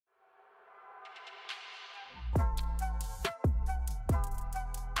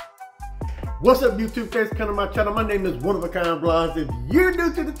What's up, YouTube fans? Come to my channel. My name is One of a Kind Vlogs. If you're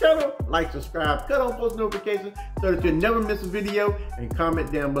new to the channel, like, subscribe, cut on post notifications so that you never miss a video, and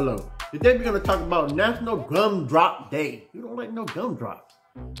comment down below. Today we're going to talk about National Gumdrop Day. You don't like no gumdrops?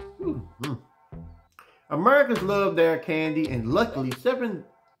 Americans love their candy, and luckily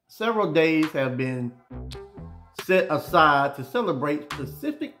several days have been set aside to celebrate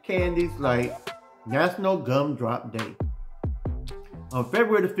specific candies like National Gumdrop Day. On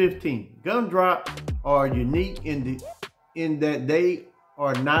February the 15th, gumdrops are unique in that they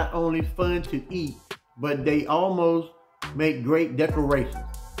are not only fun to eat, but they almost make great decorations.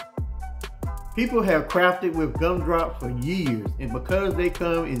 People have crafted with gumdrops for years, and because they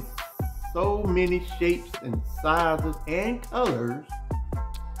come in so many shapes and sizes and colors,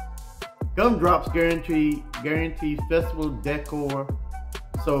 gumdrops guarantee festival decor.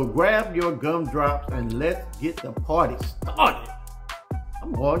 So grab your gumdrops and let's get the party started.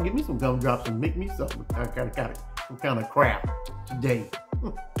 I'm going to get me some gumdrops and make me some kind of crap today.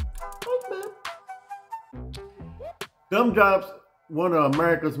 Gumdrops, one of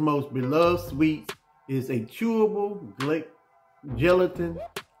America's most beloved sweets, is a chewable gelatin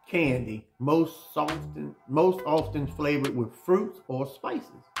candy, most often flavored with fruits or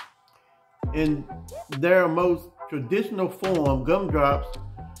spices. In their most traditional form, gumdrops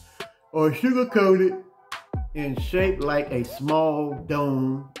are sugar-coated and shaped like a small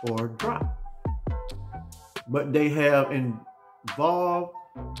dome or drop. But they have evolved,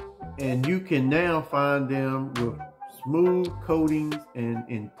 and you can now find them with smooth coatings and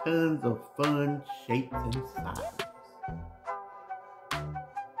in tons of fun shapes and sizes.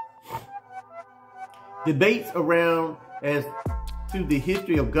 Debates around as to the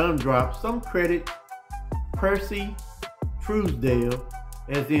history of gumdrops. Some credit Percy Truesdale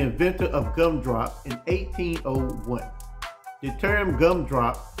as the inventor of gumdrops in 1801. The term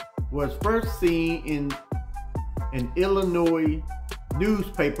gumdrop was first seen in an Illinois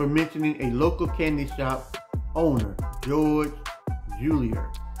newspaper mentioning a local candy shop owner, George Julier,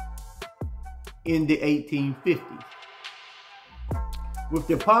 in the 1850s. With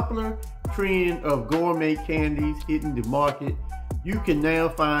the popular trend of gourmet candies hitting the market, you can now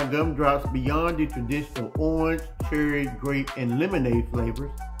find gumdrops beyond the traditional orange, cherry, grape, and lemonade flavors.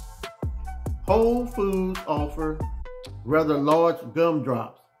 Whole Foods offer rather large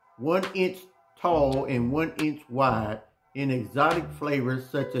gumdrops, 1 inch tall and 1 inch wide, in exotic flavors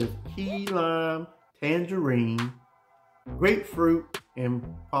such as key lime, tangerine, grapefruit, and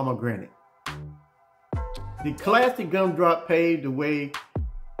pomegranate. The classic gumdrop paved the way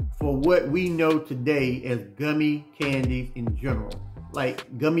for what we know today as gummy candies in general,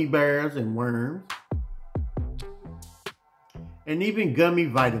 like gummy bears and worms, and even gummy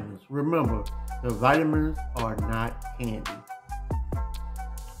vitamins. Remember, the vitamins are not candy.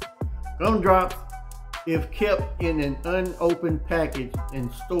 Gumdrops, if kept in an unopened package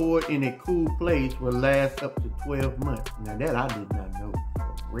and stored in a cool place, will last up to 12 months. Now that I did not know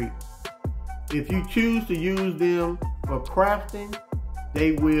for real. If you choose to use them for crafting,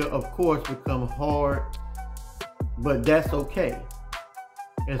 they will, of course, become hard, but that's okay,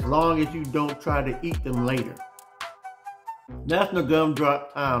 as long as you don't try to eat them later. National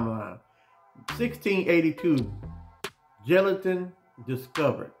Gumdrop Timeline. 1682, gelatin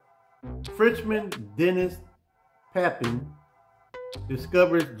discovered. Frenchman Denis Papin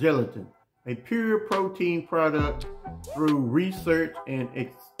discovers gelatin, a pure protein product, through research and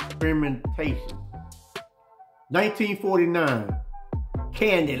experimentation. 1949,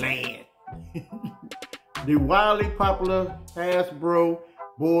 Candyland. The wildly popular Hasbro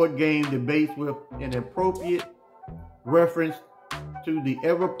board game debates with an appropriate reference to the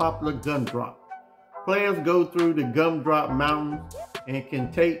ever-popular gumdrop. Players go through the gumdrop mountains and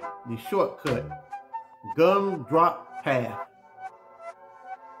can take the shortcut Gumdrop Path.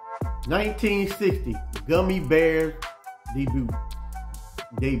 1960, Gummy Bears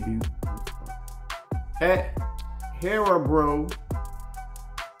debut. Haribo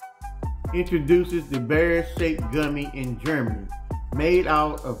introduces the bear-shaped gummy in Germany, made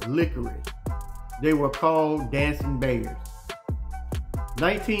out of licorice. They were called dancing bears.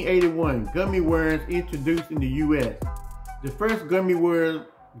 1981, gummy worms introduced in the U.S. The first gummy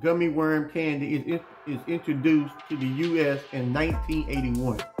worm candy is introduced to the U.S. in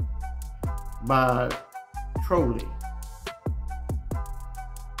 1981 by Trolley,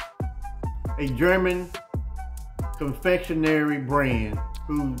 a German confectionery brand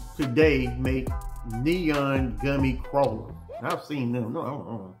who today make neon gummy crawlers. I've seen them.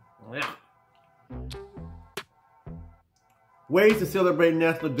 Ways to celebrate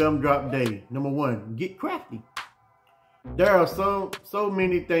National Gumdrop Day. Number 1, get crafty. There are so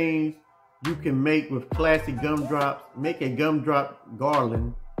many things you can make with classic gumdrops. Make a gumdrop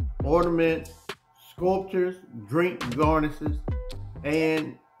garland, ornaments, sculptures, drink garnishes,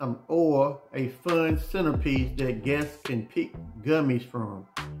 and or a fun centerpiece that guests can pick gummies from.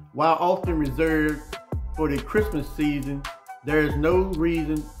 While often reserved for the Christmas season, there is no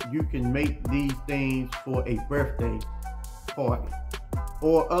reason you can make these things for a birthday party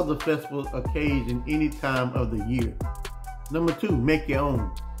or other festival occasion any time of the year. Number 2, make your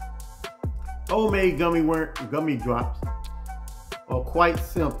own. Homemade gummy drops are quite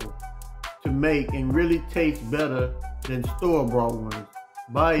simple to make and really taste better than store-bought ones.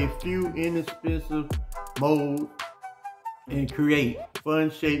 Buy a few inexpensive molds and create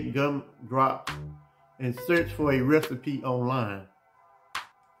fun-shaped gumdrops and search for a recipe online.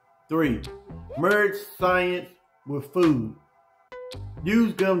 3, merge science with food.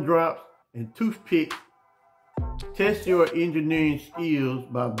 Use gumdrops and toothpicks. Test your engineering skills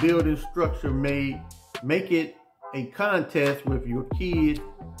by building structure made. Make it a contest with your kids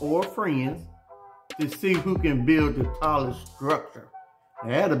or friends to see who can build the tallest structure.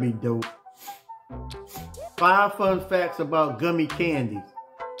 That'll be dope. 5 fun facts about gummy candies.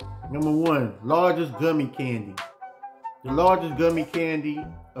 Number 1, largest gummy candy. The largest gummy candy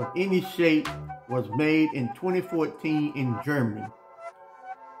of any shape was made in 2014 in Germany.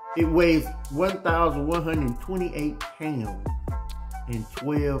 It weighs 1,128 pounds and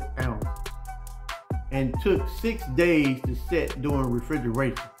 12 ounces and took 6 days to set during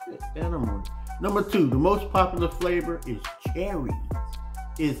refrigeration. Number 2, the most popular flavor is cherries.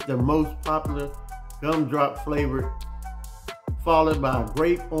 It's the most popular gumdrop flavor, followed by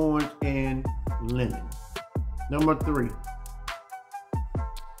grape, orange, and lemon. Number 3,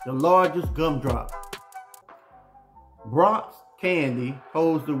 the largest gumdrop. Brock's Candy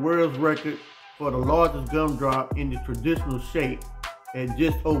holds the world's record for the largest gumdrop in the traditional shape at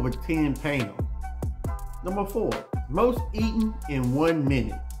just over 10 pounds. Number 4, most eaten in 1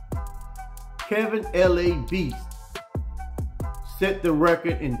 minute. Kevin L.A. Beast set the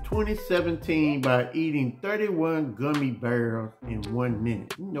record in 2017 by eating 31 gummy bears in 1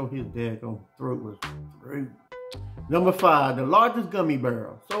 minute. You know his daggone throat was through. Number 5, the largest gummy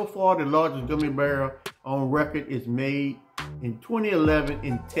bear. So far, the largest gummy bear on record is made in 2011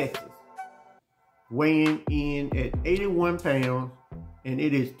 in Texas, weighing in at 81 pounds, and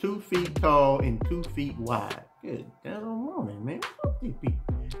it is 2 feet tall and 2 feet wide. Good damn morning, man.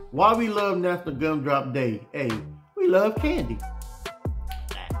 Why we love National Gumdrop Day? Hey, we love candy.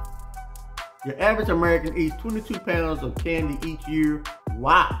 The average American eats 22 pounds of candy each year.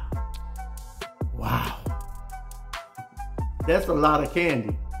 Wow. Wow. That's a lot of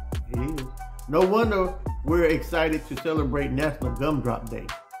candy. It is. No wonder we're excited to celebrate National Gumdrop Day.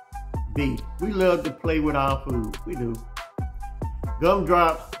 B, we love to play with our food. We do.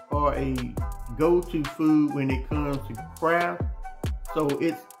 Gumdrops are a go-to food when it comes to craft, so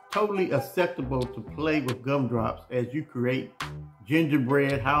it's totally acceptable to play with gumdrops as you create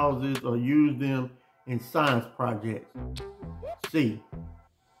gingerbread houses or use them in science projects. C,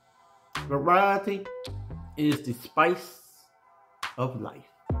 variety is the spice of life.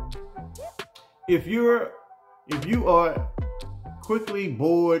 If you are quickly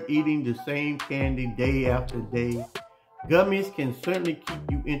bored eating the same candy day after day, gummies can certainly keep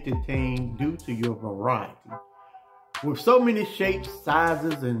you entertained due to your variety. With so many shapes,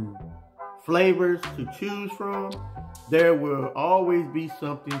 sizes, and flavors to choose from, there will always be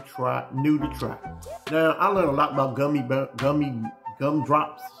something new to try. Now, I learned a lot about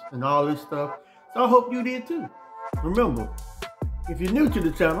gumdrops and all this stuff, so I hope you did too. Remember, if you're new to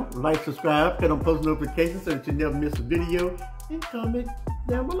the channel, like, subscribe, turn on post notifications so that you never miss a video, and comment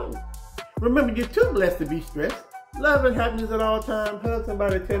down below. Remember, you're too blessed to be stressed. Love and happiness at all times. Hug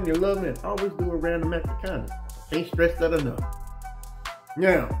somebody, tell them you love them, and always do a random act of kindness. Can't stress that enough.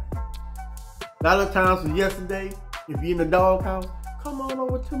 Now, Valentine's was yesterday. If you're in the doghouse, come on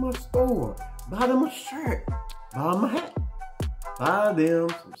over to my store. Buy them a shirt. Buy them a hat. Buy them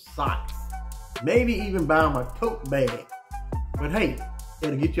some socks. Maybe even buy them a tote bag. But hey,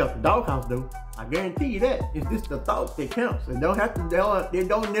 it'll get you out the doghouse though. I guarantee you that. It's just the thought that counts. It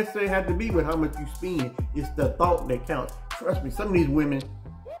don't necessarily have to be with how much you spend. It's the thought that counts. Trust me, some of these women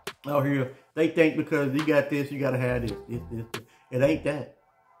out here, they think because you got this, you gotta have this. It ain't that.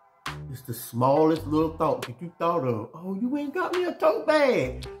 It's the smallest little thought that you thought of. Oh, you ain't got me a tote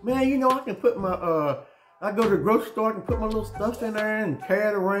bag. Man, you know, I can put my, I go to the grocery store, I can put my little stuff in there and carry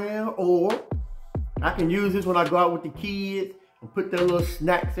it around. Or I can use this when I go out with the kids and put their little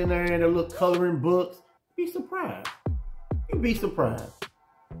snacks in there and their little coloring books. Be surprised. You'd be surprised.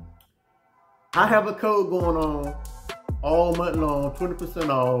 I have a code going on all month long, 20%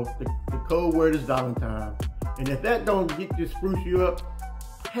 off. The code word is Valentine. And if that don't get you, spruce you up,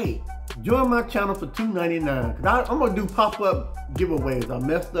 hey, join my channel for $2.99. Cause I'm gonna do pop-up giveaways. I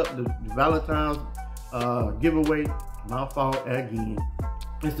messed up the Valentine's giveaway. My fault again.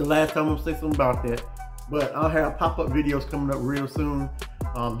 It's the last time I'm gonna say something about that. But I'll have pop-up videos coming up real soon.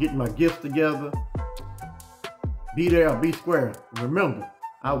 Getting my gifts together. Be there or be square. Remember,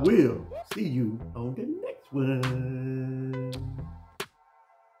 I will see you on the next one.